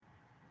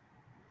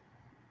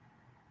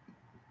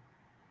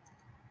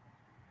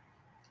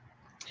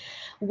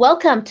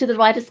Welcome to the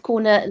Writers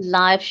Corner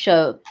live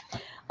show.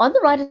 On the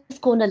Writers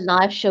Corner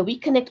live show, we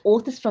connect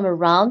authors from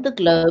around the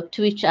globe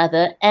to each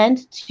other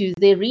and to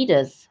their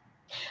readers.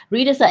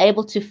 Readers are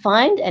able to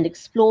find and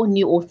explore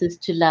new authors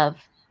to love.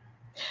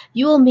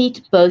 You will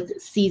meet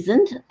both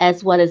seasoned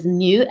as well as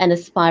new and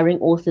aspiring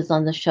authors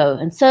on the show.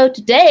 And so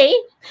today,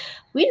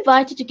 we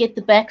invite you to get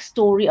the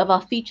backstory of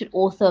our featured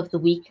author of the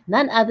week,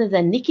 none other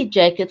than Nikki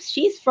Jacobs.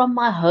 She's from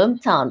my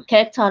hometown,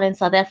 Cape Town in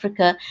South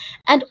Africa,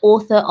 and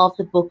author of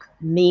the book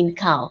Mean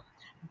Cow.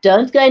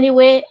 Don't go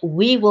anywhere.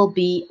 We will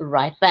be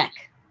right back.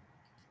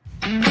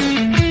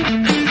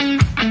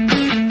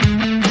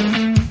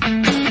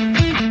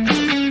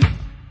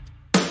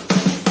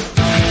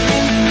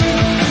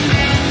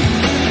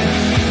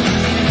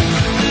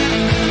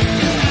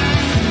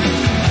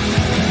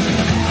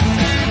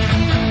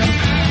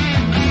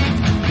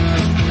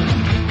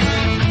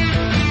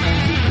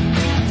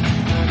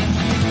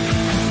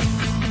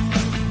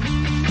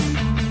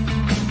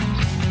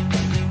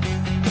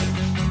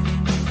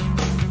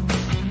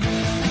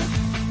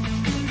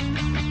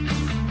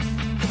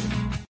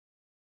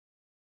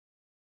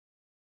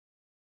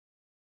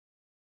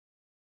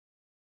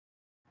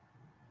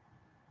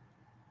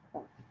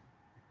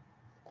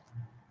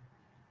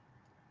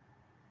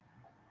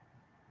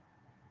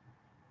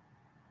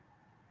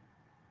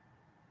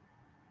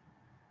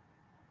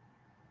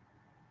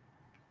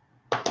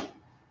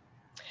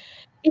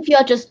 If you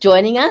are just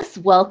joining us,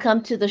 welcome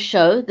to the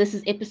show. This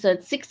is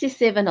episode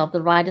 67 of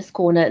the Writers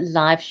Corner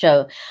live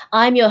show.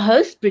 I'm your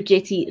host,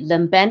 Brigetti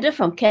Limbanda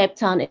from Cape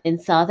Town in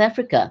South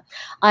Africa.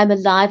 I'm a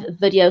live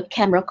video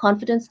camera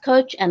confidence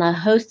coach, and I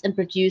host and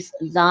produce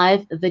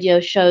live video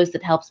shows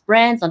that helps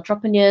brands,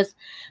 entrepreneurs,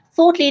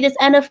 thought leaders,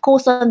 and of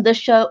course on this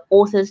show,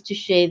 authors to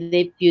share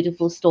their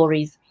beautiful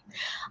stories.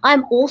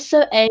 I'm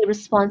also a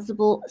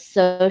responsible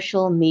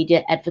social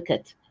media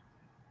advocate.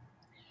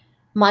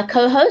 My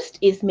co-host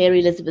is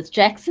Mary Elizabeth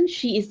Jackson.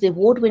 She is the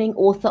award-winning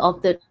author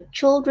of the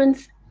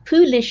children's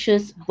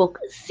Poolicious book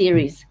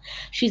series.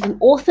 She's an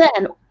author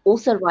and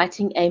also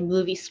writing a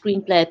movie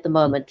screenplay at the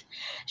moment.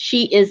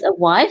 She is a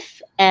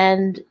wife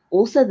and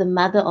also the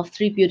mother of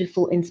three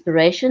beautiful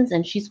inspirations,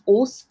 and she's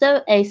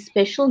also a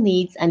special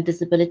needs and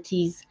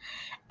disabilities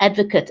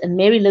advocate. And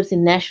Mary lives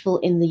in Nashville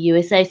in the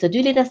USA. So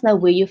do let us know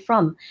where you're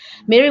from.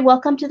 Mary,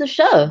 welcome to the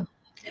show.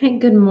 Hey,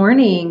 good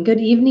morning. Good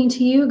evening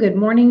to you. Good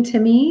morning to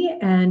me.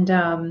 And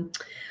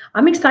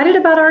I'm excited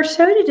about our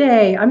show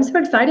today. I'm so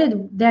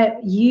excited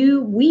that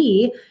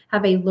we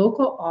have a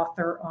local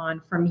author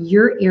on from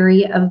your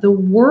area of the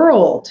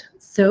world.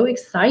 So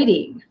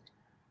exciting.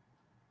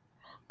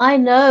 I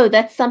know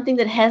that's something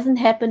that hasn't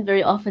happened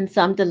very often,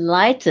 so I'm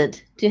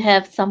delighted to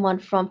have someone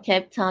from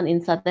Cape Town in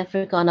South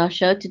Africa on our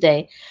show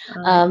today.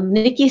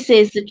 Nikki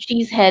says that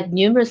she's had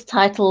numerous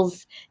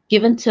titles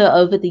given to her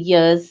over the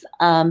years,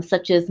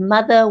 such as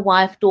mother,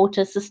 wife,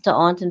 daughter, sister,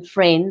 aunt, and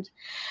friend.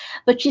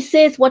 But she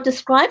says what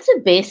describes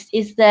her best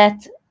is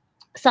that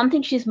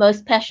something she's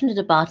most passionate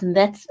about, and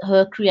that's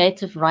her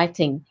creative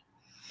writing.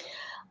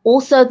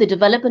 Also, the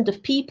development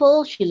of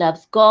people. She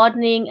loves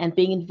gardening and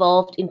being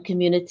involved in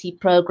community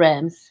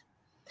programs.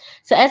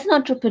 So, as an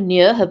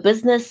entrepreneur, her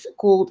business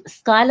called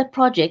Skylar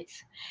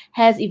Projects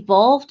has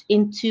evolved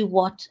into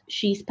what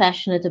she's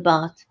passionate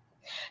about.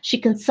 She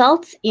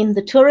consults in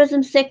the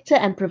tourism sector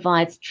and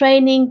provides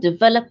training,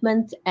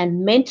 development,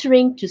 and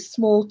mentoring to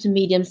small to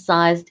medium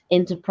sized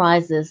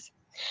enterprises.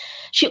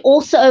 She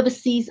also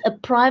oversees a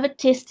private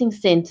testing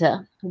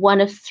center,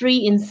 one of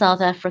three in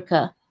South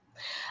Africa.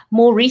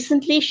 More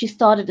recently, she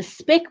started a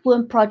speck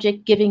worm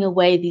project giving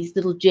away these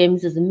little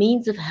gems as a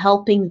means of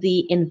helping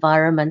the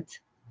environment.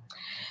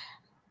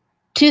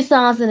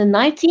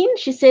 2019,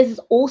 she says, has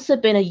also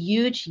been a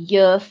huge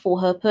year for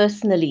her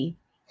personally.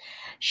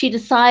 She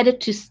decided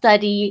to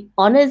study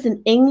honors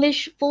in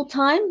English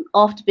full-time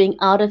after being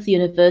out of the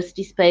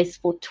university space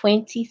for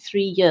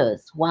 23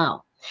 years.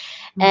 Wow.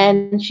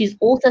 And she's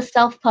also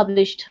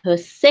self-published her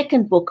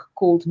second book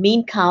called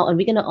Mean Cow, and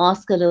we're going to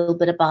ask a little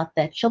bit about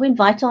that. Shall we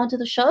invite her onto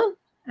the show?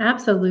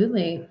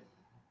 Absolutely.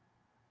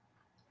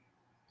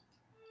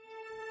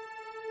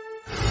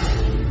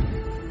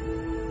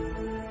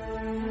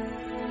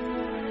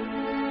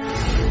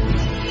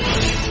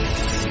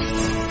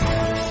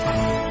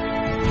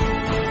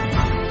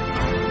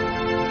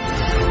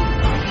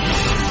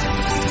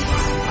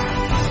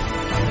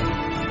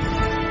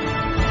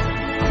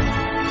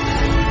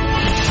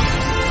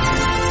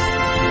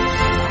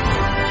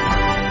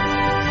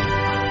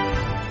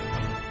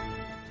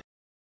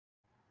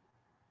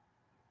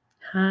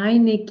 Hi,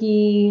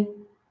 Nikki.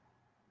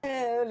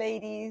 Hello,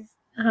 ladies.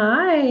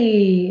 Hi.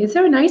 It's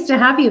so nice to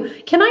have you.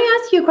 Can I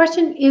ask you a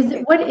question?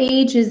 What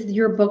age is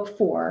your book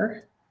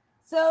for?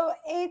 So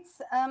it's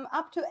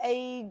up to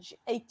age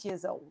 8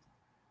 years old.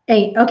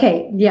 8.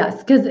 Okay.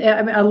 Yes. Because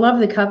I love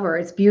the cover.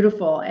 It's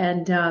beautiful.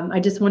 And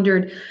I just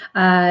wondered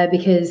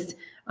because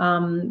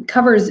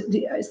covers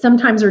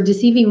sometimes are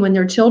deceiving when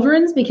they're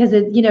children's, because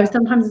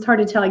sometimes it's hard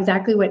to tell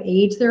exactly what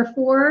age they're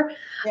for.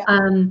 Yeah.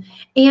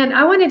 And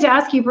I wanted to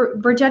ask you,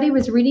 Burjetti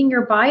was reading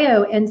your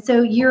bio, and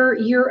so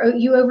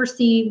you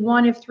oversee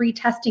one of 3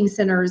 testing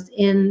centers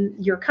in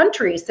your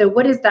country. So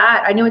what is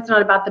that? I know it's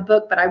not about the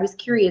book, but I was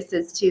curious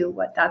as to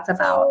what that's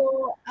about.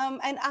 So,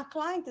 and our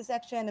client is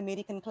actually an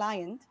American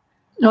client.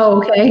 Oh,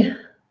 okay.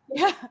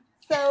 Yeah.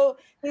 So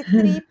there's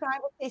 3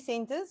 private test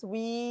centers.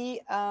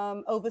 We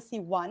oversee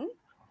one,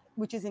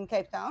 which is in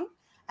Cape Town.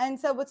 And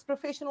so it's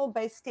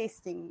professional-based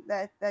testing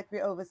that we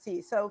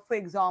oversee. So, for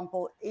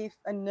example, if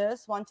a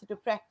nurse wanted to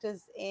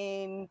practice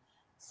in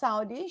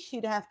Saudi,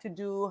 she'd have to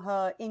do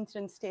her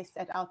entrance test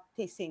at our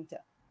test center.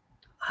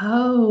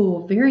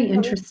 Oh, very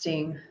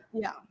interesting.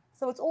 Yeah.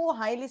 So it's all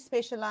highly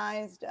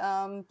specialized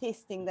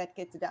testing that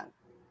gets done.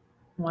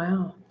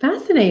 Wow.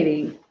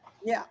 Fascinating.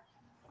 Yeah.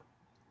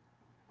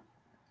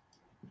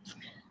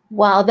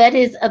 Wow, that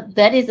is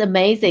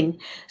amazing.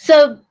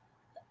 So,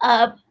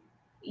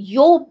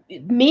 your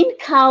Mean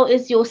Cow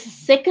is your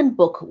second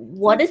book.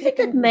 What is it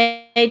that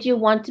made you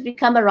want to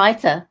become a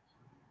writer?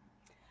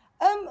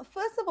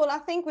 First of all, I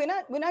think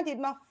when I did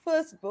my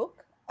first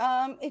book,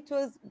 it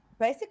was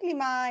basically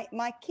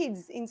my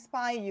kids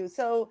inspire you.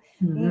 So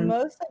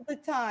most of the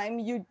time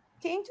you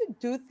tend to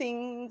do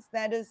things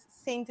that is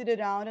centered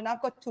around, and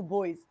I've got 2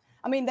 boys.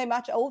 I mean, they're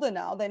much older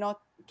now. They're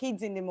not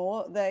kids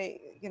anymore.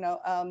 They,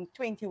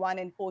 21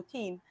 and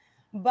 14.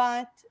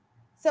 But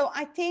so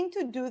I tend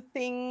to do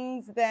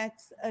things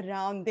that's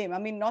around them. I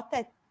mean, not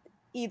that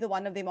either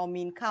one of them are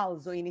mean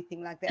cows or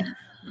anything like that,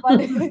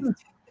 but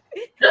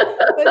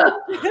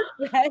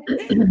but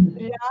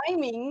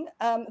rhyming,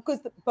 because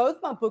both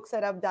my books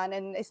that I've done,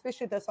 and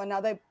especially this one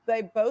now, they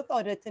both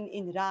are written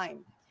in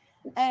rhyme.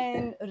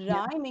 And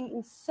rhyming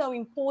is so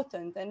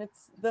important, and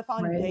it's the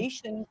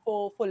foundation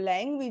for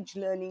language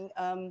learning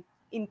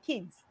in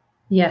kids.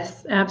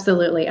 Yes,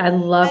 absolutely. I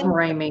love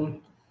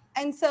rhyming.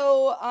 And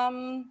so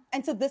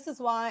this is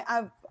why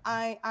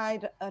I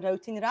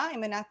wrote in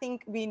rhyme, and I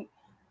think we're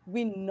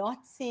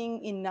not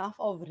seeing enough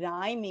of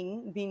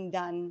rhyming being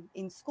done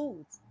in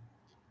schools.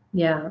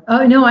 Yeah.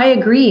 Oh, no, I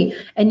agree.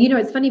 And,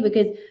 it's funny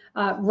because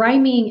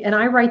rhyming, and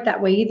I write that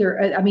way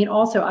either. I mean,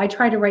 also, I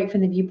try to write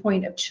from the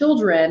viewpoint of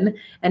children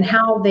and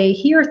how they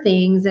hear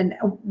things, and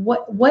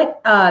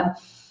what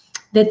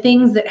the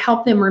things that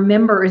help them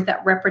remember is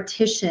that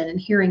repetition and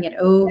hearing it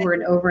over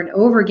and over and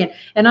over again.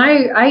 And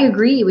I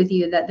agree with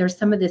you that there's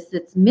some of this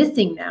that's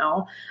missing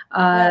now,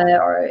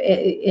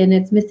 and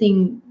it's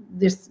missing.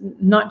 There's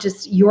not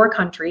just your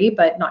country,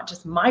 but not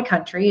just my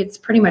country. It's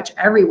pretty much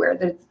everywhere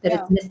that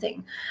it's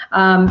missing.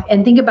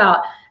 And think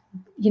about,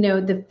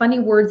 the funny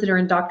words that are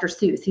in Dr.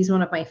 Seuss. He's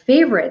one of my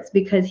favorites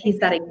because he's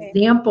that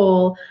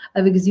example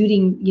of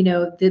exuding,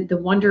 the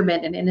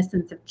wonderment and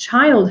innocence of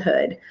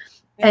childhood.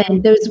 Yeah.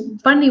 And those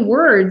funny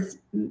words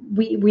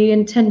we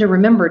intend to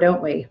remember,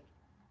 don't we?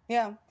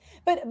 Yeah,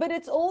 but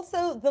it's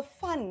also the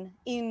fun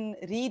in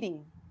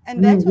reading,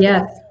 and that's what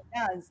it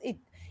does.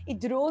 It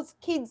draws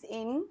kids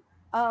in.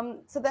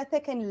 So that they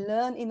can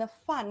learn in a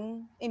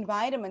fun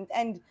environment.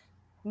 And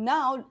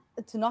now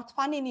it's not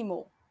fun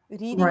anymore.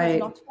 Reading is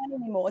not fun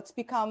anymore. It's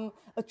become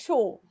a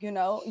chore,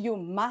 you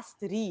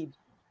must read.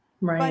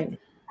 Right. But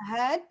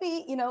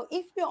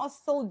if you are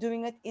still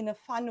doing it in a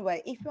fun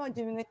way, if you are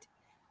doing it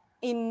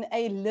in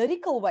a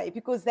lyrical way,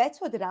 because that's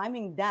what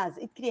rhyming does,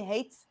 it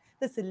creates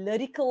this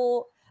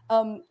lyrical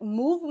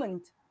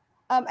movement.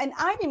 And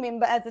I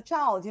remember as a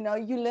child,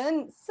 you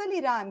learn silly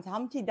rhymes,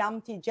 Humpty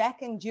Dumpty,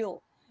 Jack and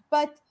Jill,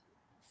 but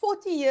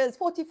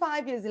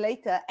 45 years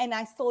later, and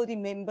I still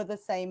remember the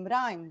same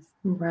rhymes.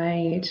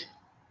 Right.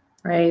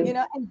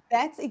 And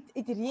that's it.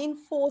 It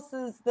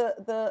reinforces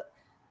the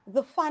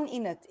fun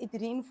in it. It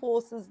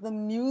reinforces the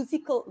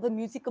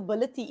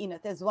musicability in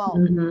it as well,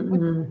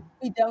 which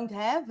we don't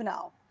have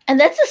now. And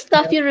that's the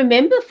stuff you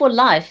remember for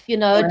life. It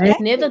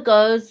never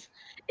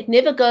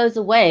goes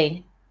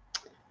away.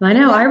 I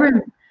know.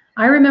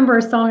 I remember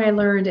a song I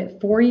learned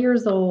at 4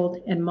 years old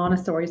in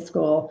Montessori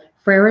school,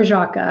 Frère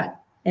Jacques,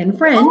 in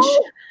French.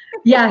 Oh.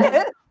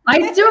 Yes,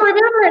 I still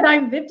remember it.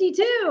 I'm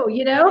 52,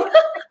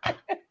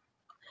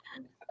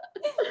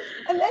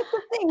 And that's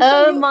the thing.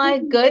 Oh, my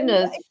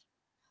goodness.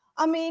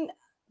 I mean,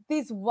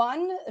 there's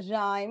one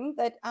rhyme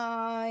that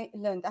I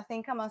learned. I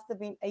think I must have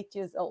been 8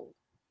 years old.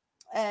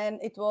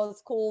 And it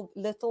was called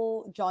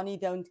Little Johnny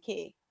Don't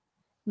Care.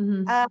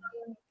 Mm-hmm.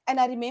 And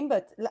I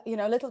remembered,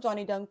 Little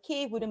Johnny Don't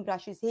Care, wouldn't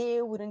brush his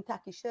hair, wouldn't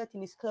tuck his shirt,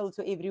 and his clothes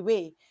were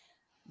everywhere.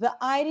 The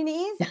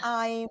irony is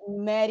I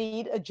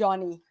married a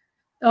Johnny.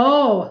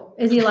 Oh,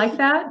 is he like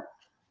that?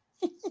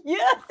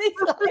 Yes, he's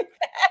like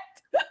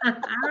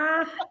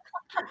that.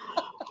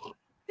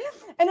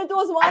 And it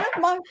was one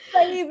of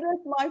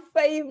my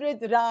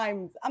favorite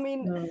rhymes. I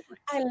mean,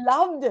 I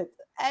loved it.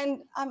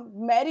 And I'm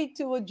married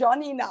to a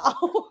Johnny now.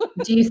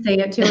 Do you say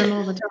it to him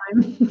all the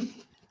time?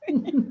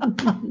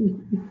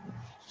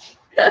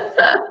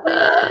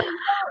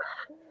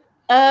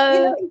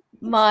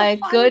 My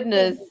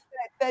goodness.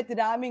 that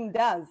rhyming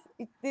does.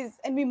 It is,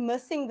 and we're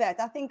missing that.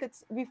 I think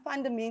we're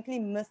fundamentally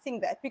missing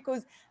that,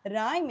 because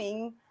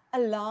rhyming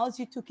allows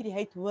you to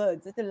create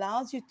words. It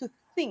allows you to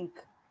think.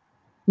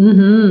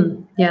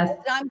 Mm-hmm. Yes. It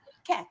rhymes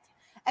with cat.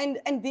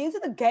 And these are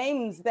the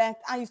games that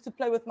I used to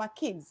play with my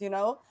kids,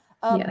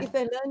 Yes. If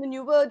they learn a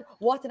new word,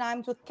 what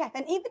rhymes with cat?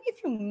 And even if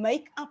you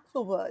make up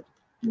the word,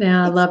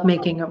 Yeah, I it's love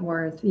making up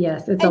words.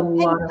 Yes, it's a and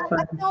lot of I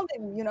fun. tell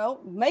them,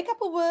 make up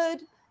a word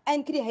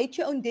and create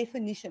your own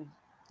definition.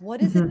 What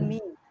does it Mm-hmm.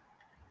 mean?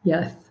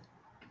 Yes,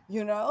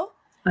 You know?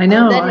 I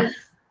know. That is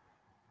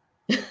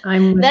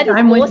that is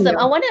I'm with awesome.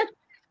 you.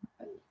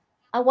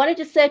 I wanted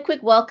to say a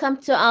quick welcome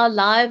to our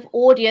live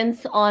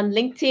audience on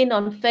LinkedIn,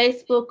 on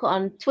Facebook,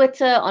 on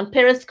Twitter, on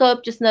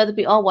Periscope. Just know that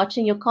we are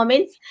watching your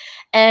comments.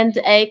 And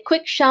a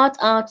quick shout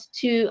out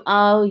to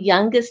our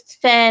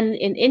youngest fan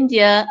in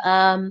India,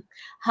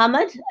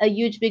 Hamad. A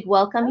huge big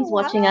welcome. He's Oh,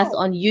 watching us wow.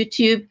 on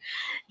YouTube.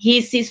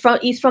 He's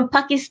from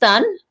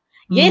Pakistan.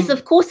 Yes, Mm.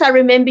 of course I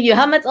remember you.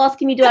 Hamad's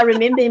asking me, do I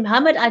remember him?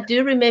 Hamad, I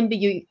do remember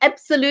you.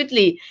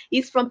 Absolutely.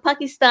 He's from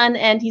Pakistan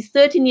and he's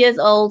 13 years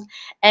old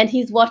and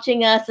he's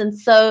watching us. And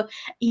so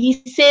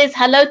he says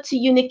hello to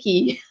you,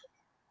 Nikki.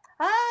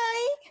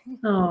 Hi.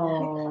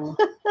 Oh,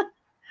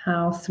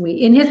 how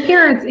sweet! And his That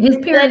parents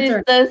is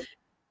are those.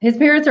 his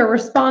parents are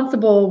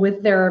responsible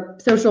with their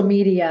social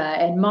media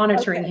and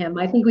monitoring Okay. him.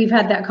 I think we've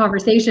had that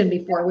conversation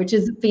before, which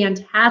is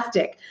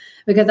fantastic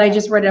because I Yeah.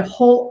 just read a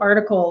whole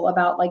article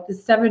about like the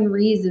 7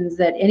 reasons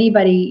that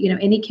anybody,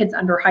 any kids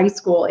under high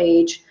school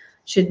age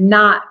should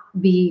not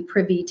be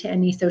privy to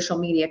any social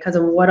media because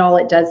of what all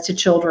it does to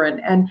children.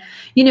 And,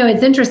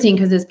 it's interesting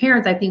because as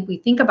parents, I think we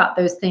think about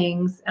those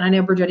things. And I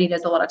know Bridgetti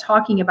does a lot of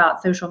talking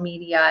about social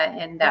media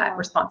and that Yeah.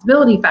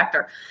 responsibility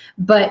factor.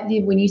 But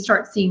when you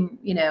start seeing,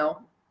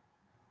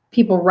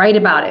 people write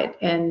about it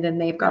and then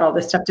they've got all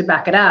this stuff to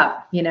back it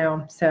up,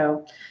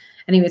 so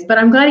anyways, but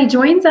I'm glad he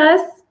joins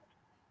us.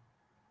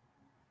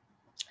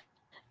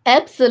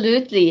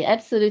 Absolutely,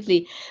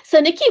 absolutely. So,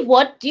 Nikki,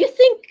 what do you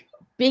think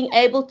being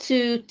able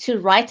to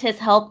write has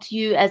helped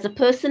you as a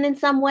person in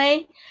some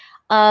way?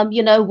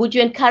 Would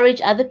you encourage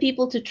other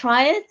people to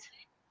try it?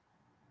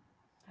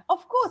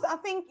 Of course, I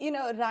think,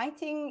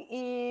 writing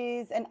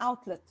is an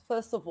outlet,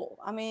 first of all.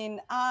 I mean,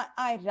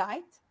 I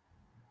write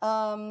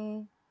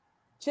um,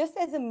 just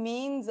as a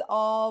means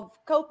of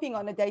coping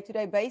on a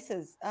day-to-day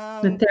basis. The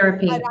I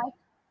therapy. write,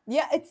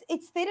 yeah,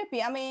 it's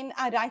therapy. I mean,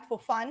 I write for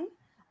fun.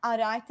 I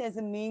write as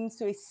a means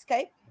to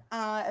escape.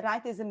 I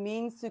write as a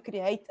means to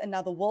create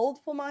another world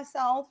for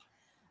myself.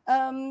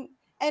 Um,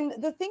 and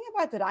the thing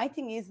about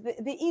writing is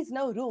there is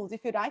no rules.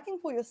 If you're writing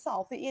for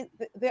yourself,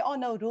 there are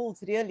no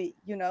rules really.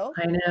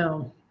 I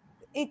know.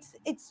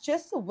 It's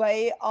just a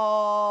way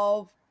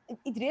of.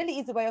 It really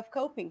is a way of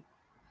coping.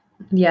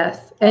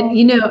 Yes. And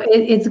So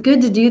it's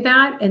good to do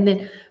that. And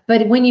then,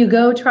 but when you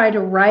go try to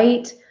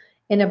write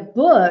in a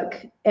book,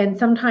 and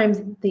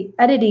sometimes the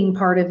editing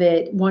part of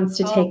it wants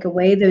to oh take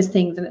away those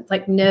things. And it's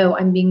like, no,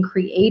 I'm being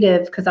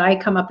creative because I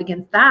come up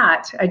against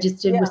that. I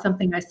just did with yeah,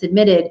 something I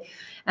submitted.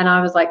 And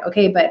I was like,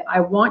 okay, but I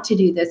want to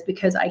do this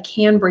because I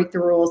can break the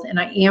rules and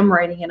I am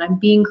writing and I'm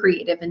being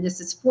creative. And this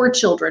is for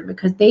children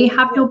because they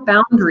have yes, no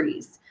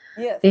boundaries.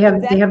 yes, They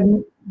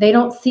exactly.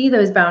 don't see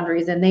those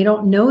boundaries and they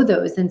don't know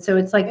those. And so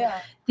it's like, Yeah,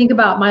 think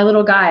about my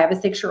little guy, I have a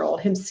 6-year-old,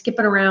 him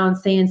skipping around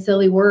saying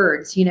silly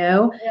words,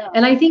 yeah,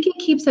 and I think it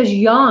keeps us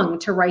young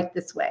to write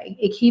this way.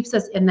 It keeps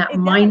us in that it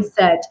does.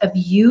 mindset of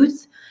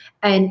youth,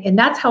 and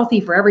that's healthy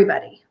for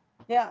everybody,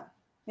 Yeah,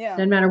 yeah,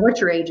 no matter what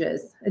your age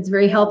is. It's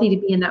very yeah. healthy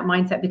to be in that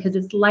mindset because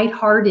it's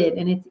lighthearted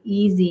and it's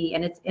easy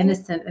and it's And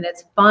innocent and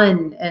it's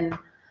fun.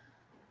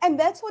 and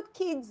that's what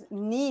kids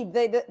need.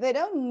 They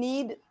don't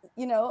need,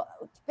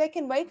 they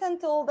can wait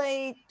until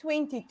they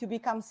 20 to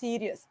become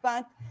serious.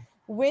 But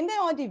when they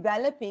are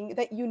developing,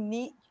 that you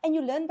need, and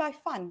you learn by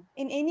fun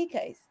in any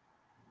case.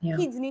 Yeah.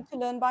 Kids need to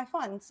learn by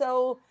fun.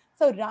 So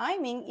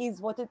rhyming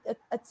is what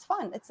it's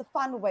fun. It's a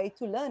fun way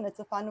to learn. It's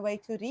a fun way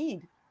to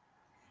read.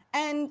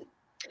 And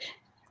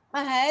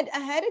I had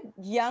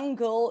a young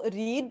girl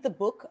read the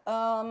book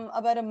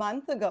about a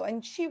month ago,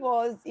 and she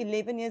was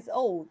 11 years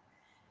old.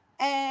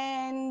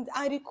 And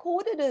I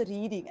recorded her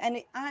reading, and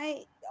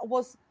I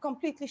was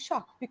completely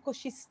shocked because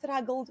she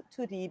struggled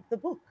to read the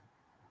book.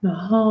 And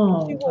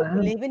she Oh, was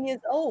wow. 11 years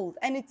old,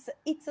 and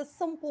it's a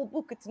simple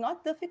book. It's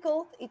not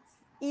difficult. It's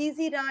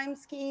easy rhyme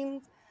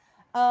schemes,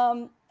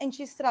 and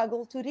she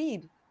struggled to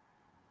read.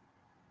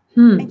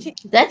 And Hmm. she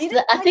didn't I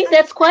quite think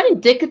that's quite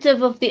understand.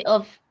 indicative of the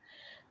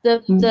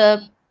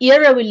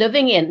era we're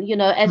living in.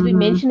 As we Mm-hmm.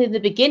 mentioned in the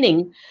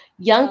beginning,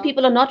 young Yeah,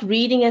 people are not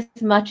reading as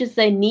much as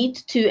they need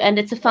to, and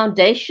it's a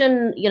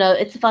foundation.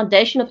 It's a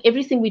foundation of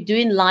everything we do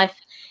in life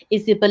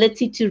is the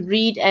ability to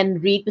read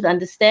and read with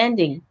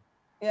understanding.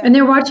 And yeah.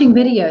 they're watching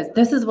videos.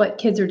 This is what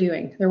kids are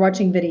doing. They're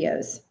watching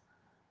videos.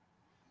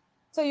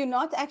 So you're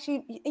not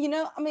actually,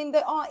 I mean,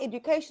 there are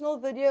educational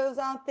videos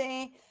out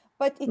there,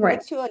 but it Right.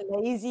 makes you a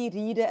lazy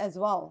reader as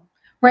well.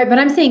 Right, but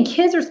I'm saying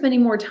kids are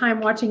spending more time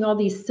watching all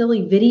these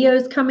silly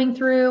videos coming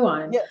through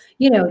on, Yes.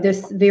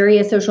 this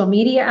various social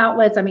media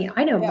outlets. I mean,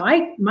 I know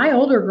Yeah. my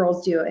older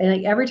girls do, and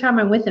like every time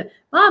I'm with them,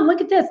 Mom,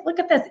 look at this,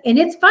 and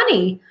it's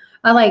funny.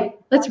 I like,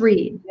 let's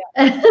read,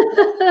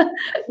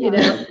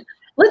 let's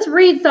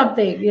read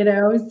something,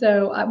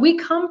 So we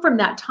come from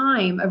that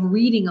time of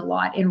reading a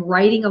lot and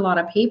writing a lot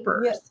of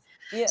papers. Yes.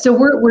 Yes. So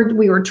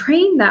we were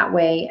trained that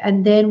way,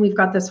 and then we've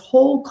got this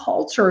whole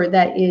culture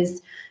that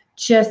is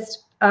just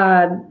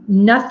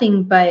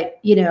nothing but,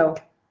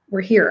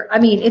 we're here. I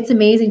mean, it's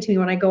amazing to me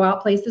when I go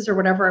out places or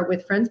whatever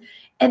with friends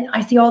and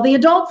I see all the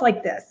adults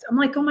like this. I'm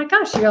like, oh my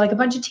gosh, you're like a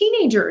bunch of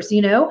teenagers,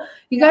 you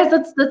guys,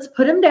 let's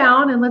put them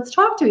down and let's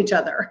talk to each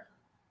other.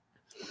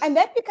 And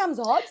that becomes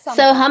hard sometimes.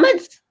 So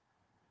Hamad's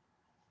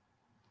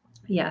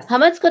Yes.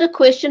 Hamad's got a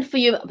question for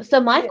you.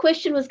 So my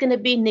question was going to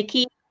be,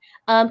 Nikki,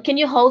 can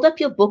you hold up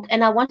your book?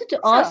 And I wanted to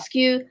ask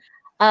you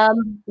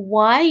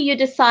why you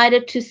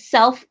decided to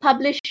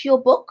self-publish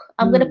your book.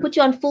 I'm going to put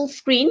you on full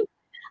screen.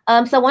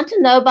 So I want to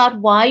know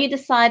about why you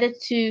decided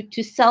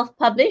to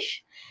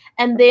self-publish.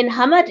 And then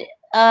Hamad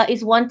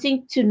is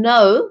wanting to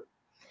know,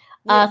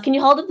 can you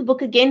hold up the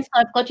book again? So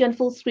I've got you on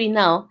full screen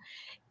now.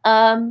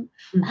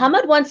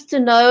 Hamad wants to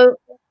know,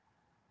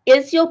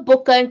 is your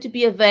book going to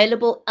be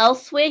available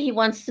elsewhere? He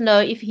wants to know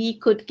if he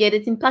could get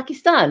it in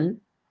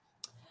Pakistan.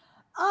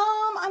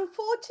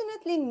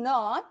 Unfortunately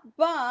not,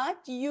 but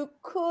you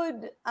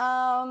could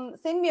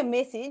send me a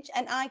message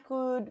and I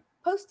could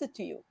post it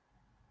to you.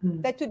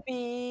 That would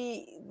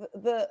be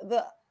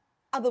the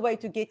other way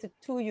to get it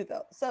to you,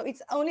 though. So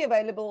it's only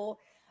available.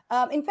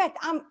 In fact,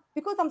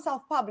 because I'm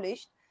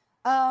self-published,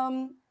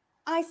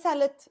 I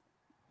sell it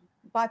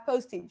by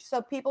postage.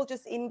 So people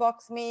just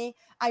inbox me.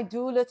 I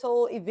do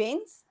little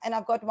events, and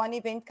I've got one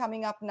event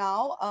coming up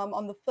now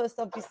on the 1st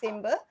of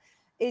December.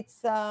 It's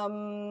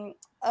the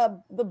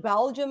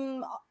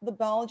Belgium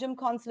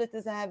consulate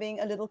is having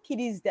a little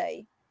kiddies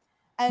day,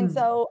 and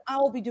so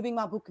I'll be doing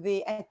my book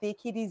there at their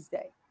kiddies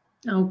day.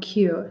 Oh,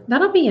 cute.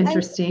 That'll be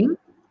interesting.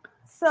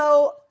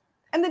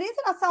 And the reason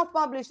I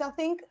self-published, I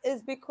think,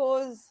 is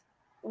because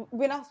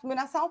when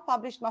I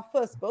self-published my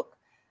first book,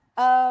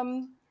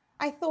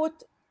 I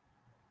thought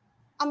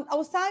I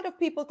was tired of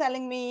people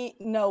telling me,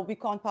 no, we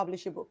can't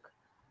publish a book.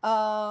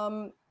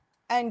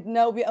 And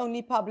no, we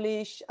only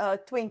publish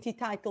 20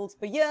 titles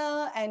per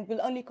year, and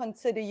we'll only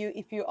consider you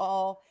if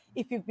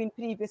you've been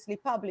previously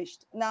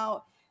published.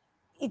 Now,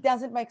 it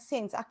doesn't make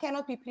sense. I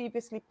cannot be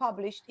previously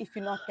published if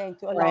you're not going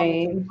to allow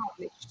me to be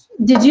published.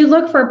 Did you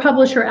look for a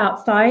publisher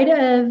outside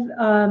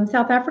of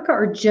South Africa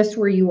or just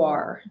where you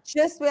are?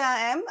 Just where I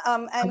am.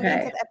 And in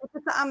South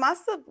Africa, I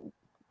must have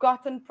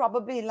gotten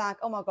probably like,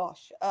 oh my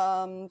gosh,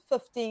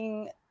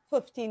 15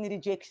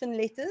 rejection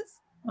letters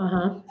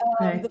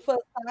the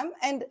first time.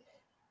 And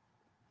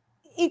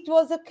it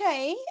was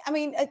okay. I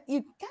mean,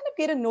 you kind of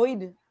get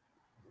annoyed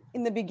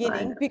in the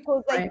beginning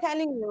because they're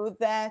telling you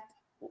that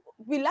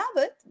we love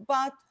it,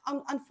 but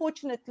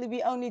unfortunately,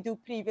 we only do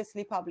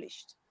previously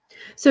published.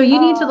 So you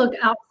need to look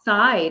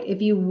outside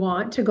if you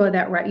want to go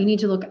that route. You need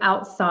to look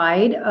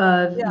outside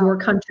of your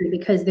country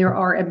because there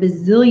are a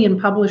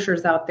bazillion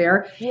publishers out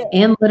there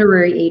and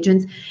literary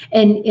agents.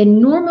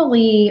 And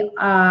normally,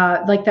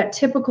 like that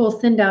typical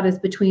send out is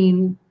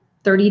between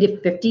 30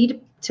 to 50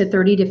 to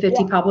 30 to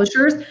 50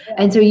 publishers.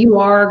 And so you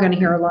are going to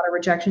hear a lot of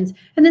rejections.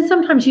 And then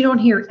sometimes you don't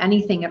hear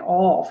anything at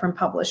all from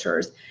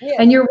publishers.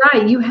 And you're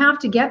right. You have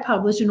to get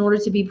published in order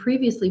to be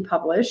previously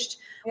published,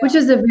 which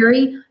is a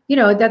very,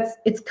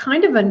 it's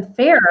kind of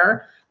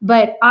unfair,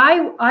 but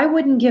I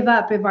wouldn't give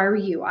up if I were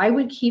you. I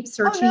would keep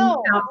searching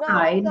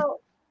outside.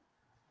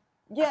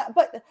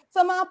 But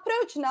so my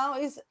approach now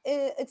is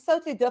it's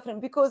totally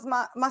different because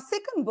my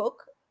second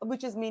book,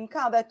 which is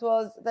Minka,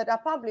 that I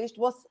published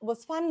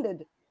was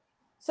funded.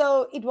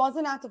 So it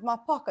wasn't out of my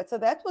pocket. So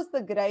that was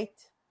the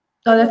great.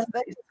 Oh, that's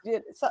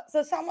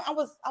I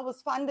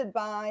was funded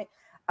by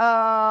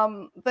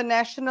the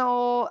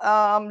National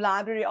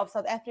Library of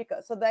South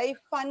Africa. So they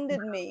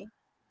funded me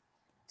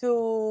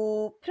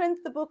to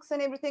print the books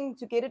and everything,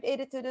 to get it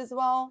edited as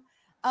well.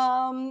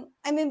 And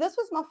then this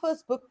was my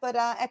first book that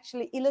I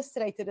actually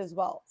illustrated as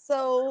well.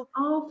 So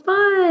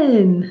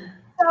fun.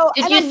 So,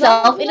 did you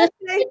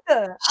self-illustrate?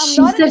 She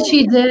said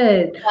she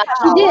did.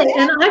 She did,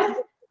 and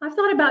I've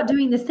thought about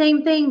doing the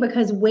same thing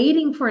because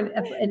waiting for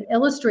an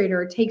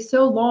illustrator takes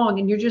so long,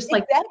 and you're just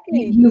like,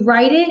 you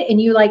write it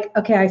and you like,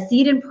 okay, I see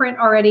it in print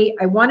already.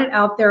 I want it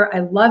out there. I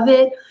love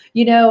it,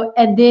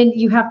 and then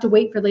you have to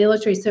wait for the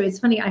illustrator. So it's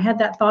funny. I had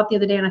that thought the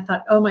other day and I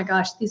thought, oh my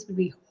gosh, these would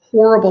be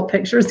horrible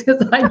pictures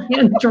because I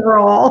can't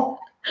draw.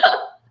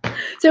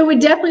 So it would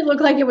definitely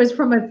look like it was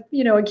from a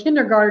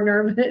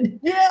kindergartner. But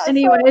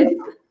anyways.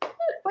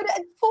 But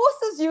it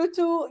forces you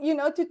to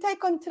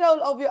take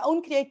control of your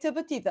own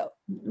creativity, though.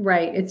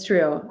 Right, it's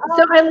true.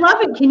 So I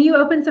love it. Can you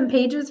open some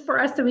pages for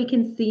us so we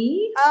can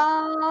see?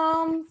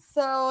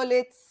 So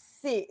let's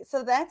see.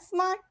 So that's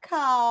my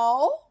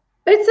cow.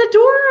 It's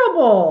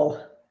adorable.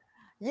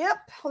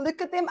 Yep.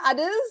 Look at them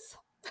udders.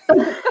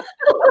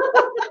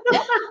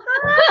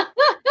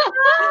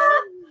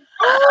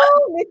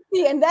 let's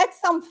see. And that's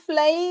some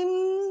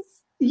flames.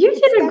 You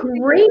did a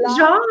Ecstatic great love.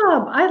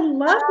 job. I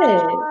love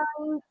it.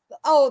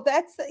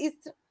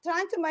 It's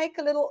trying to make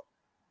a little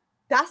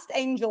dust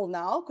angel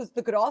now because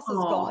the grass is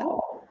gone.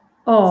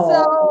 Oh.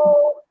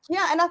 So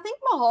yeah, and I think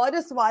my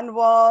hardest one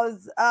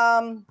was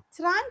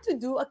trying to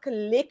do a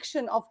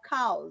collection of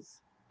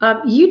cows.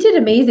 You did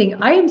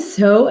amazing. I am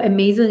so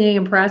amazingly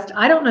impressed.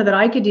 I don't know that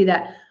I could do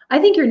that. I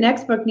think your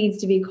next book needs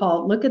to be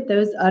called "Look at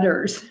Those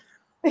Udders."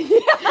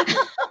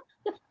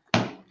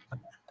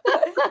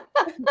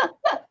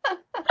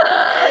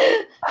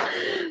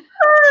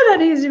 That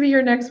needs to be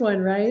your next one,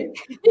 right?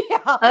 Yeah.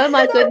 Oh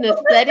my goodness,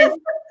 that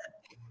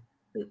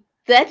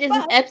is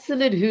an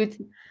absolute hoot.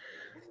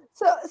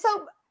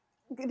 So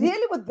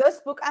really with this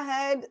book, I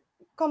had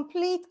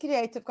complete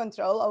creative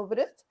control over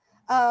it.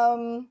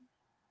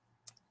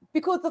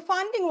 Because the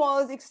funding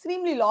was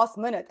extremely last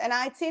minute. And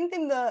I sent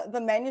them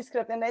the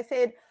manuscript and they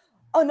said,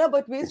 oh no,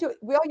 but where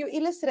are your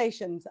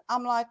illustrations?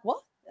 I'm like,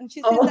 what? And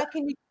she says, like,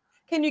 can you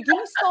give me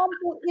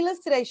sample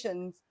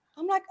illustrations?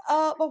 I'm like,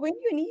 but when do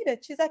you need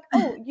it? She's like,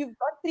 oh, you've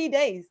got 3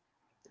 days.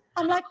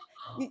 I'm like,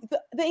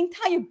 the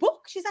entire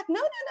book? She's like, no.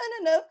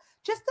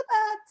 Just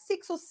about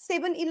 6 or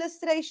 7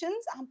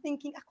 illustrations. I'm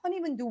thinking, I can't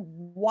even do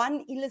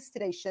one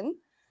illustration,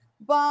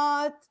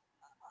 but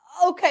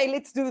okay,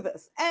 let's do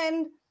this.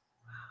 And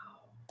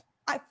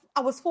I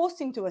was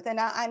forced into it,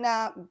 and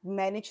I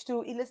managed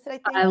to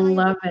illustrate. I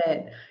love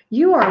it.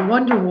 You are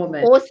Wonder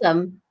Woman.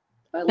 Awesome.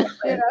 I love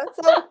it.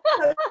 So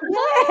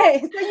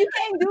you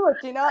can do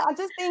it. I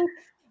just think,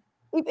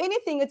 if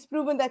anything, it's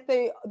proven that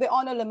there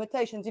are no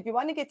limitations. If you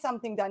want to get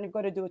something done, you've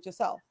got to do it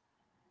yourself.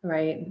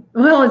 Right.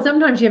 Well, and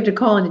sometimes you have to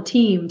call in a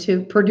team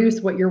to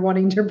produce what you're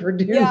wanting to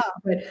produce. Yeah.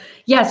 But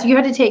yes, you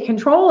had to take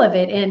control of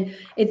it. And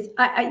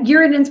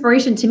you're an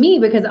inspiration to me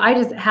because I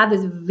just had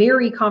this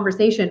very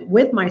conversation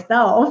with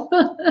myself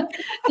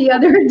the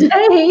other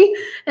day.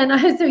 And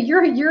so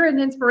you're an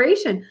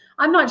inspiration.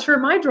 I'm not sure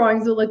my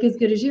drawings will look as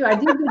good as you. I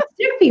do good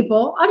stick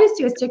people. I'll just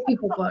do a stick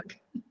people book.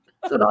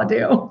 That's what I'll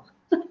do.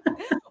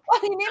 Well,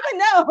 you never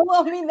know.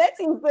 Well, I mean, that's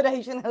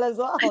inspirational as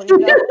well.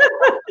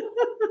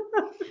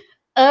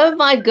 Oh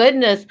my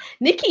goodness.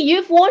 Nikki,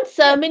 you wear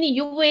so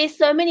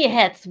many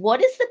hats.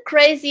 What is the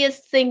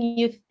craziest thing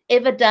you've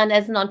ever done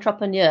as an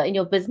entrepreneur in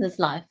your business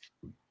life?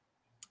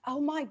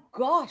 Oh my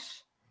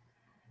gosh.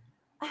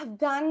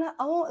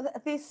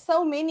 There's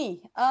so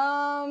many.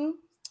 I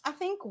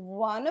think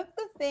one of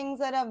the things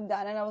that I've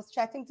done, and I was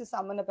chatting to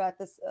someone about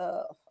this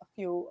a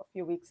few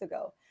weeks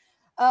ago.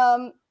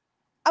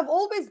 I've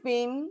always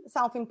been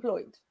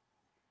self-employed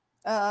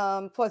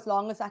for as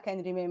long as I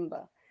can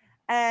remember.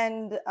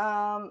 And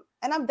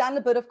I've done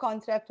a bit of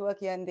contract work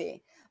here and there.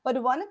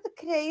 But one of the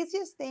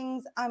craziest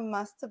things I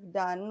must have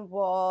done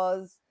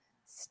was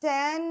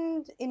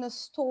stand in a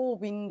store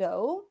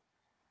window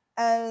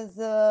as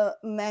a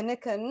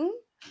mannequin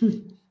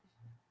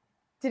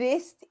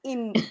dressed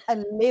in a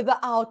leather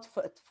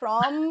outfit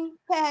from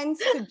pants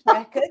to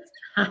jacket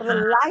with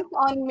a light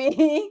on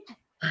me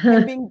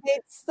and being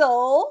dead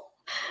still.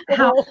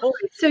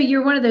 So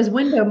you're one of those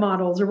window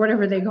models or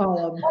whatever they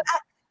call them.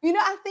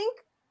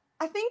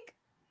 I think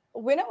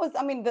when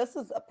this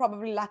is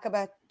probably like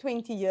about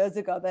 20 years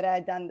ago that I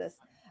had done this.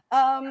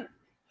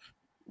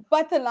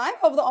 But the life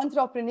of the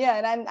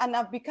entrepreneur, and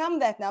I've become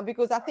that now,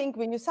 because I think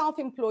when you're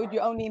self-employed,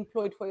 you're only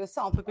employed for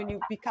yourself. But when you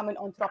become an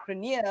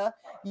entrepreneur,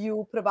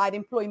 you provide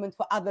employment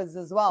for others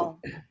as well.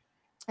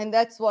 And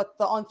that's what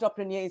the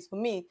entrepreneur is for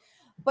me.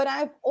 But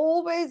I've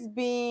always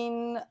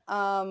been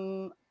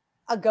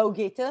a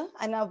go-getter,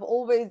 and I've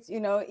always,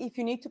 if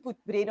you need to put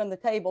bread on the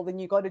table, then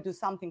you got to do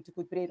something to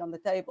put bread on the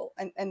table,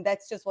 and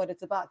that's just what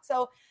it's about.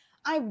 So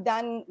I've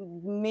done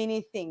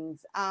many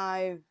things.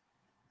 I've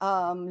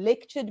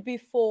lectured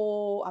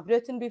before, I've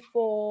written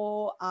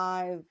before,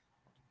 I've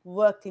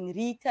worked in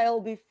retail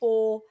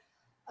before.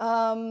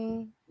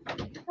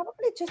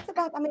 Probably just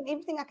about,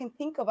 everything I can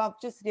think of,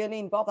 I've just really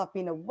involved. I've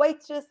been a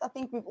waitress. I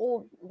think we've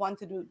all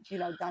wanted to,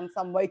 done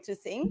some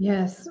waitressing.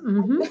 Yes.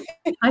 Mm-hmm.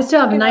 I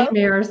still have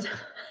nightmares.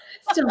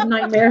 Still have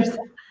nightmares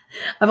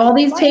of all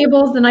these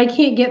tables, and I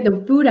can't get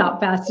the food out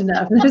fast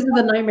enough. Those are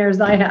the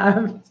nightmares I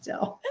have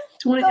still,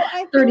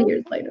 30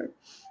 years later.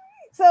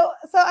 So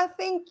I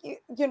think,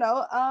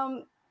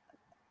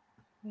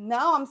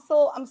 now I'm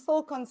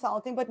still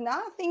consulting, but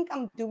now I think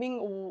I'm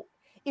doing,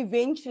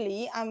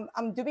 eventually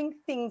I'm doing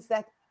things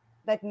that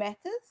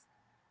matters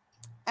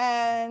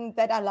and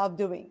that I love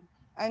doing.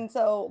 And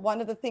so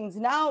one of the things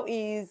now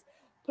is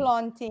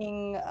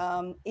planting,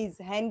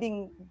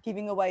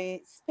 giving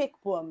away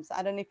speckworms.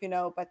 I don't know if you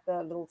know, but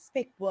the little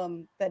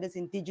speckworm that is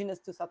indigenous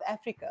to South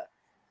Africa.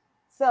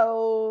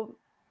 So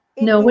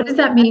no, what does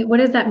that mean? What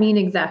does that mean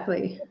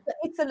exactly?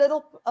 It's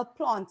a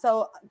plant.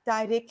 So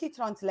directly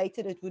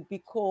translated, it would be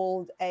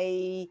called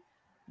a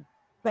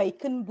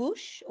bacon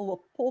bush or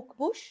a pork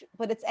bush,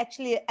 but it's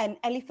actually an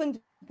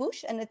elephant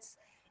bush, and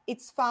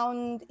it's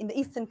found in the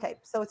Eastern Cape.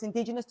 So it's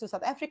indigenous to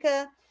South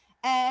Africa,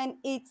 and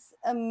it's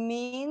a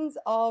means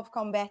of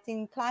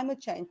combating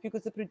climate change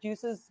because it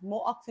produces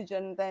more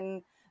oxygen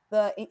than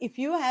if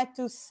you had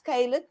to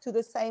scale it to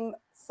the same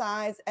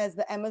size as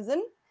the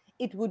Amazon,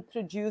 it would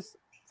produce,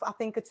 I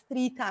think it's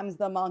 3 times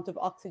the amount of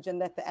oxygen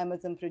that the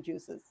Amazon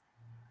produces.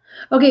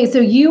 Okay, so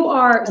you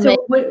are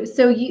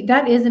Amazing.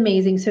 that is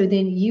amazing. So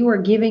then you are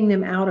giving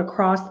them out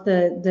across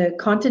the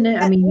continent.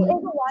 I mean,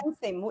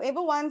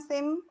 Whoever wants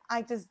them,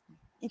 I just,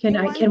 if can you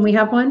I want, can we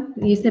have one?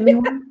 You send me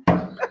one?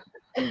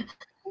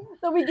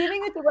 so we're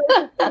giving it away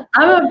for free.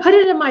 I'm gonna put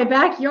it in my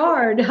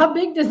backyard. How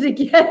big does it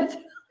get?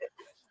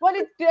 Well,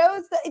 it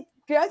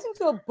grows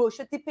into a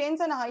bush. It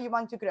depends on how you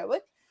want to grow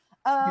it.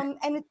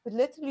 And it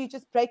literally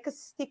just break a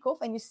stick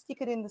off and you stick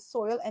it in the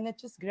soil and it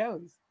just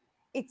grows.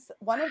 It's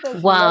one of those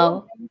low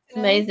Wow. It's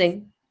maintenance,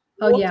 amazing.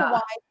 Oh yeah,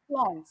 water-wise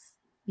plants.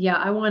 yeah.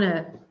 I want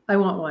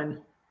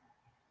one.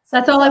 So,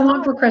 That's all so I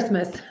want for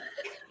Christmas.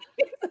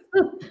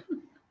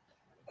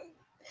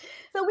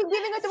 So we're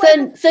giving it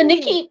away for So free.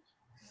 Nikki,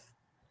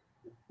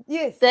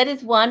 Yes. that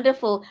is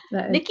wonderful.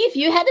 Nikki, if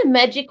you had a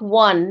magic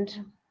wand,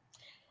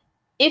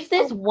 if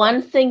there's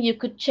one thing you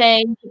could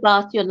change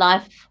about your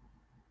life,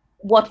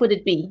 what would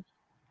it be?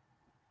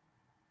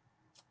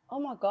 Oh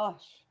my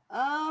gosh.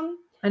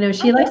 I know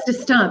she likes to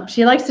stump.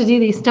 She likes to do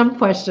these stump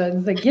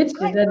questions that get you,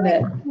 doesn't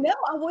it? No,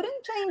 I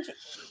wouldn't change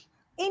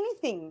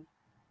anything.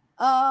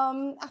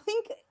 I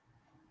think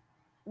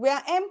where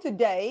I am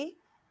today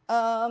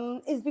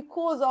is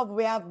because of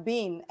where I've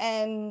been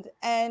and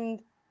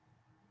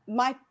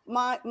my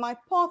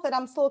path that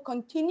I'm still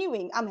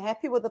continuing. I'm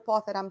happy with the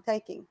path that I'm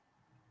taking.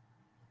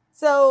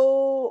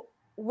 So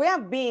where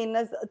I've been,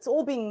 it's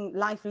all been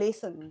life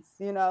lessons,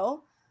 and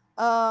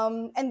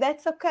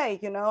that's okay.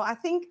 I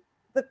think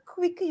the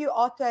quicker you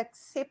are to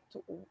accept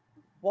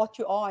what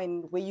you are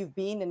and where you've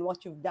been and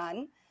what you've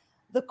done,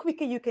 the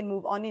quicker you can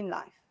move on in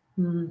life.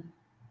 Mm.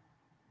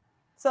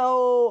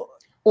 So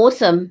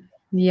awesome.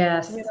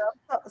 Yes.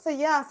 So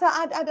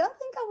I don't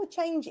think I would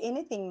change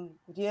anything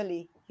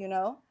really.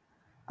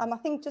 I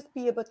think just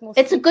be a bit more.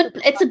 It's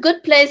a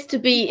good place to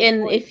be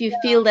in if you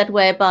feel that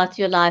way about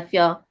your life.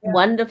 Yeah.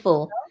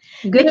 Wonderful.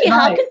 Good Nikki, advice.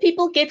 how can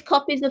people get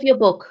copies of your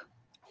book?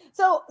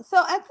 So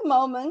at the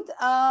moment,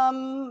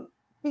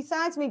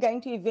 besides me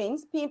going to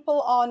events,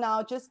 people are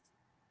now just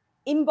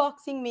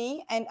inboxing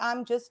me and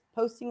I'm just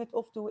posting it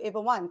off to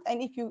whoever wants.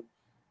 And if you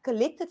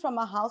collect it from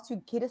my house,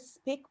 you get a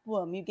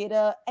speckworm, you get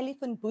an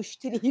elephant bush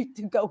tree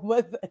to go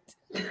with it.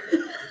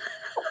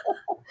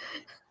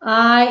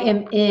 I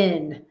am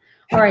in.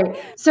 All right.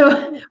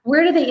 So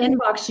where do they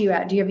inbox you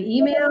at? Do you have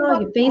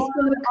email? Your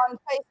Facebook? On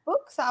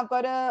Facebook. So I've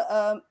got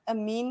a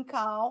Mean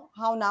Cow,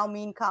 How Now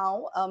Mean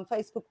Cow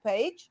Facebook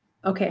page.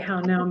 Okay, How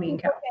Now Mean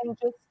Cow. You can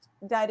just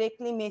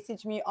directly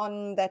message me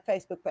on that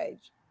Facebook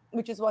page,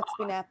 which is what's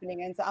been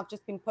happening. And so I've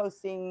just been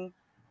posting,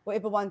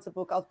 whoever wants a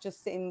book, I'll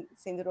just send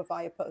it off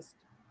via post.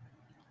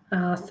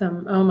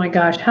 Awesome. Oh my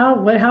gosh.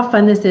 How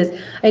fun this is.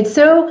 It's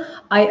so,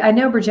 I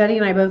know Brigetti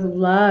and I both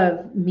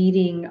love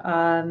meeting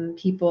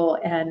people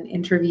and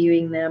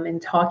interviewing them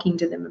and talking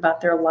to them about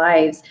their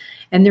lives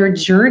and their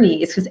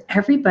journeys, because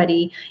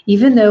everybody,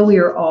 even though we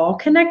are all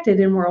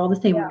connected and we're all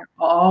the same, we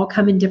all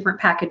come in different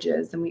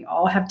packages and we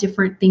all have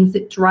different things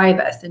that drive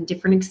us and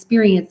different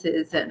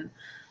experiences. And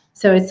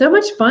so it's so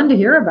much fun to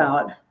hear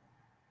about.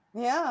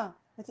 Yeah,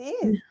 it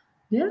is.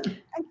 Yeah.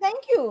 And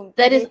thank you.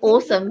 That is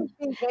awesome. It's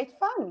been great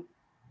fun.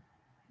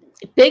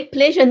 Big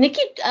pleasure. Nikki,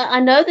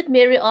 I know that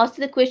Mary asked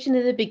the question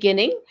in the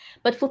beginning,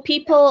 but for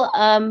people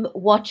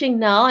watching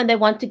now and they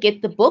want to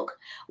get the book,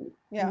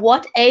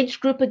 what age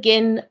group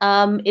again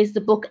is the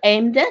book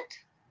aimed at?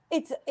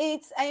 It's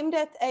aimed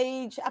at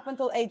up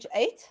until age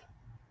 8.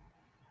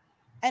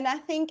 And I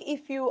think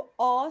if you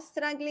are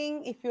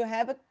struggling, if you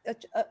have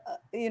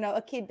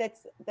a kid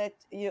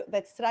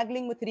that's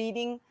struggling with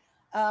reading,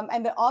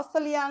 and they are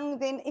still young,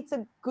 then it's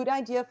a good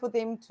idea for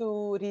them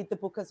to read the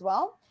book as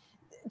well,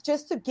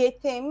 just to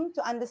get them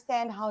to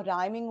understand how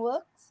rhyming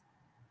works.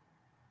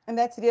 And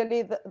that's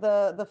really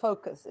the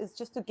focus, is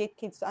just to get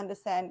kids to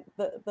understand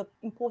the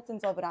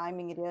importance of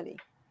rhyming, really.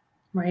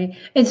 Right.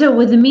 And so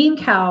with the Mean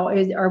Cow,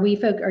 are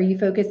you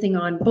focusing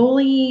on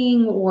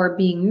bullying or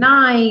being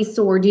nice,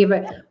 or do you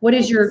have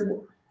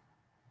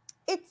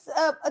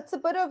it's a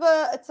bit of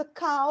it's a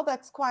cow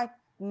that's quite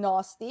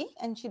nasty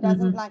and she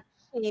doesn't like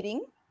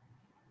sharing.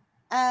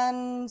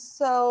 And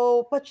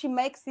so, but she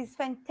makes these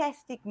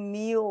fantastic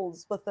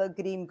meals with her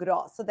green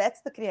grass. So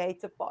that's the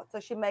creative part. So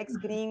she makes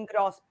green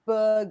grass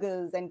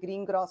burgers and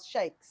green grass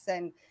shakes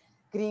and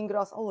green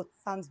grass. Oh, it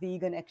sounds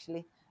vegan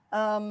actually.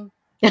 So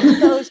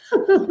it's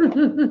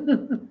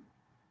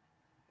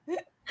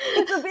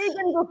a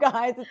vegan book,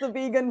 guys. It's a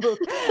vegan book.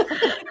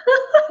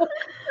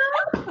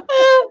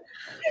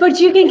 But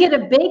you can get a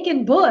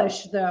bacon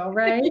bush though,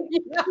 right?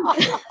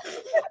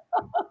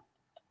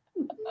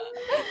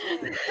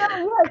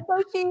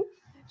 So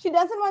she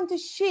doesn't want to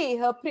share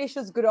her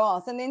precious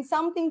grass, and then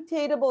something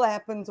terrible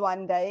happens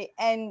one day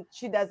and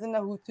she doesn't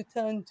know who to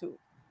turn to.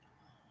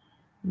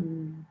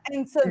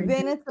 And so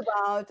then it's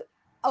about,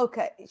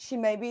 okay, she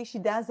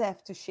does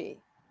have to share.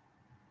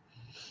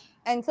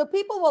 And so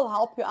people will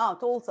help you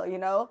out also,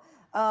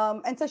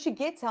 and so she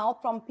gets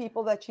help from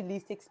people that she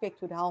least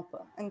expect would help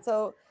her. And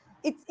so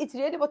it's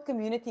really about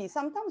community.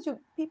 Sometimes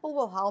people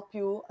will help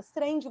you, a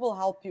stranger will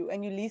help you,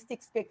 and you least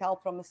expect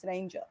help from a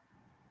stranger.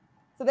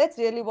 So that's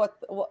really what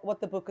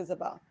the book is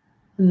about.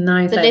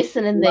 Nice. The I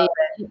lesson in love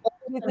there.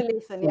 It's a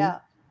lesson, yeah.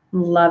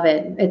 Love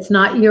it. It's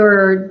not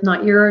your,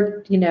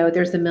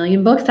 there's a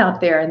million books out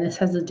there, and this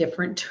has a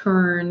different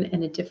turn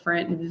and a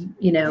different,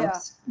 Yeah.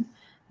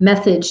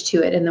 message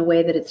to it in the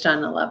way that it's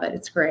done. I love it.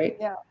 It's great.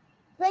 Yeah.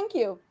 Thank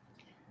you.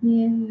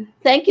 Yeah.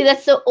 Thank you.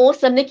 That's so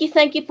awesome. Nikki,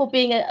 thank you for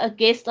being a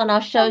guest on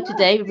our show So much.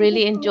 today. Thank you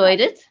Really so enjoyed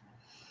much. it.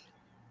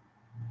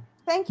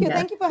 Thank you. Yeah.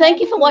 Thank you for Thank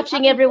you having for me. watching, I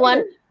enjoyed everyone.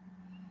 it.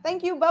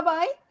 Thank you.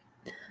 Bye-bye.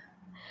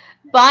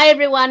 Bye,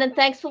 everyone, and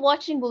thanks for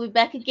watching. We'll be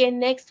back again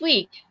next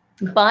week.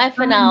 Bye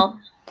for now.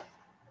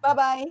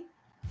 Bye-bye.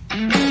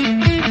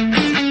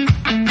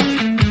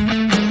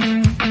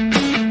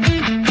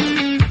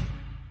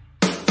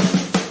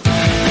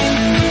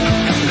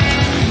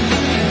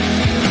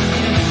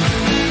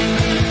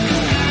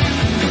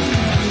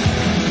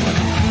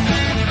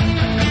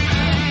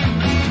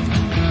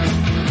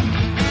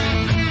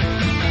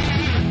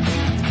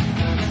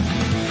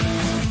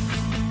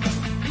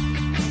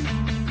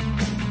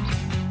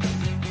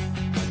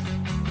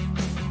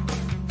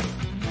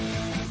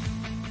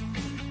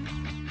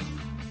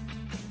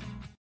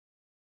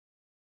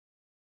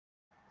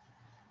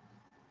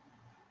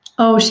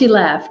 Oh, she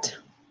left.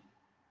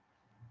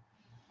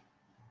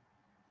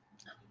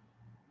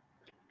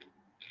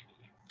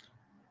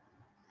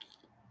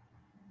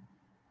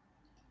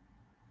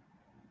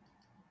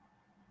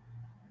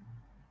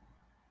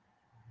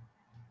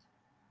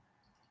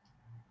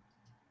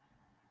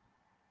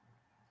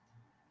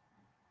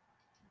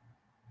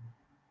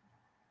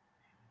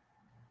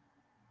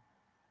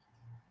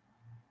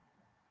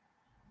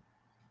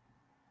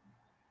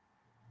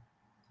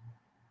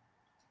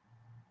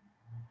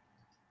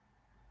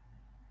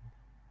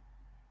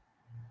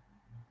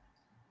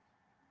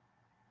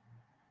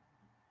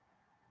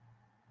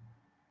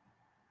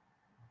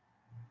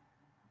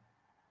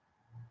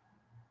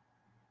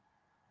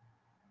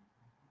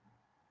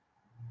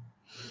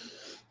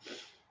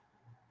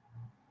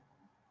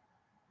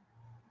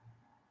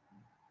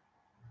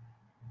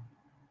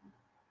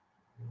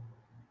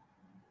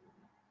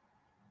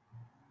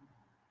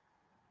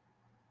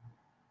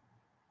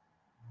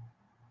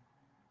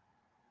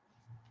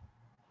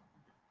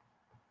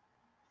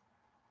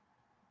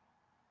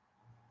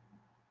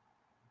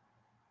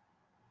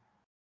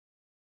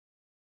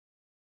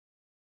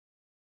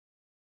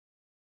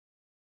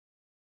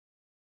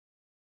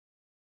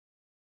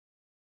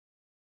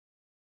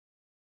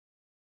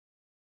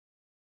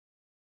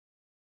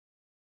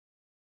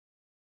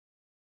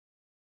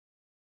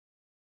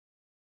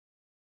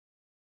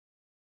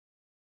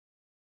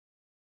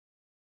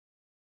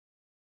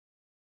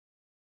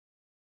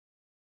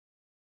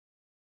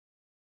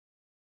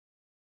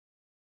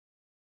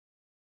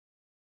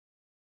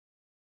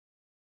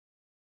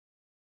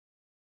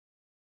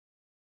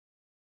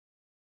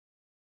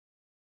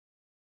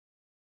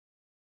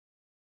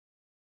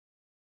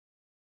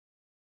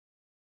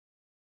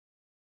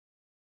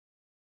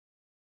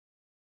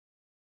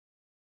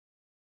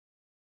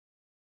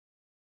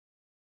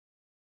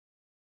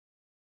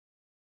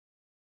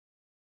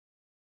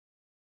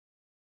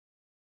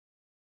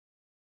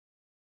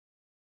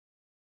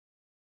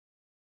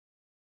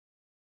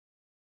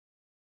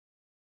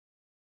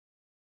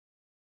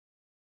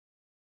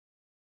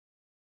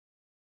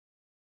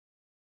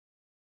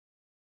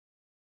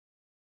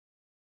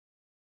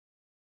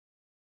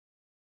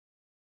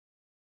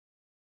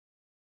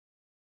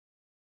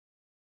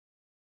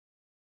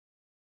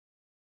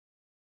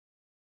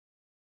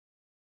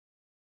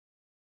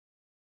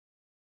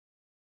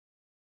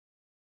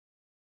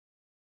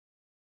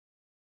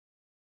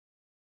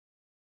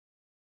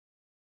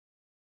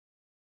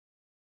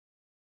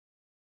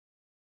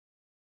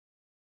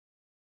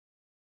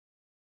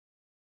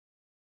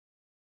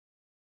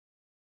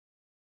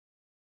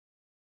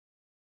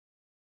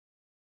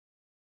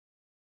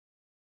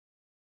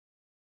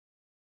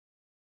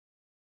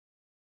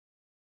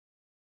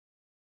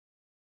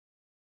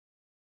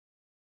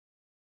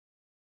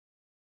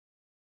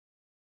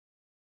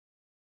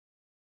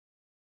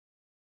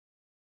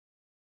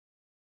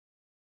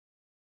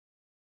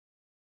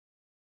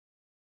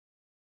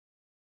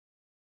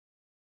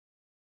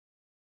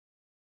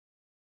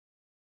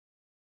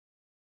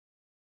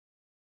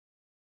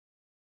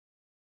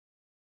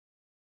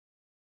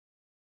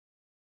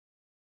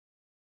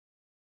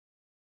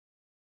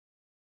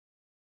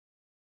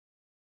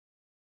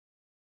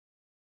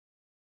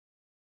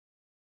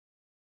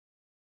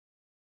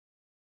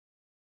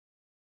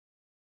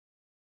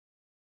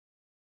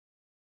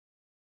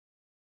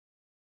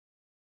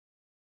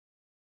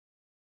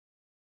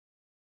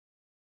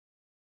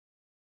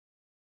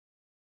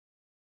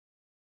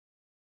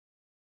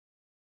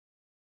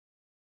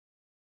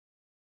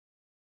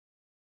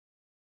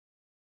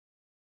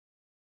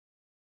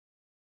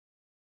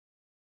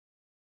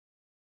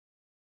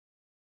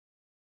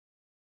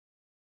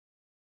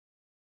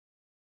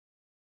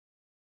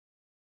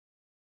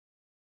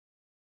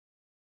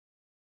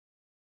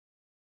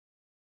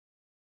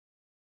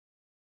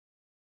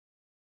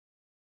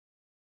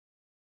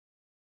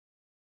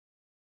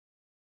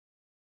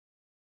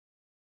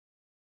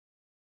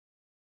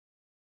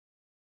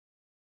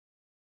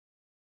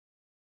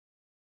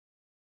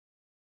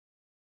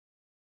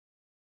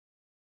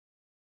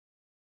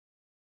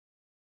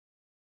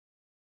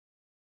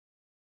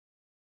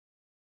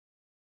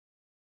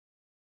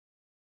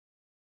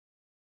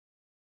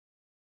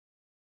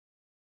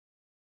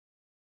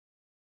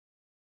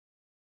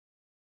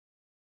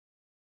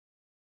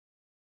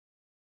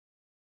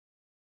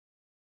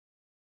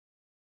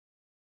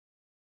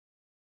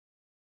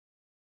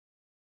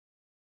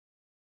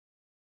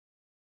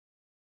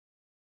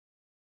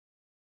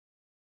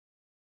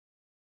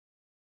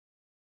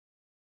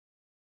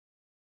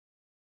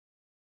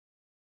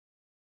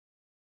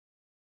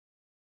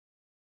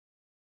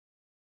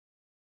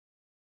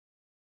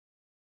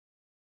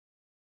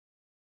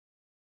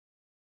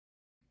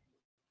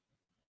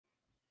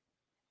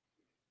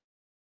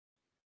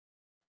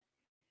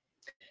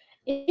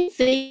 It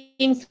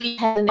seems we've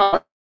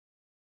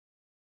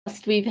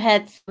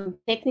had some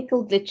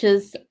technical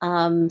glitches,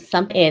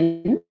 some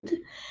end,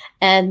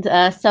 and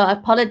so I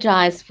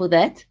apologize for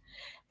that.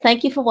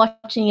 Thank you for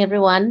watching,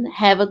 everyone.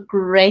 Have a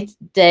great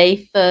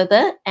day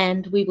further,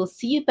 and we will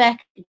see you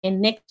back again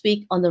next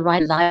week on the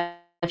Right Live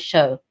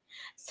show.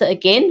 So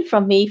again,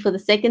 from me for the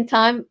second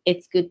time,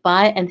 it's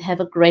goodbye and have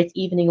a great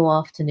evening or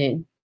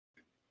afternoon.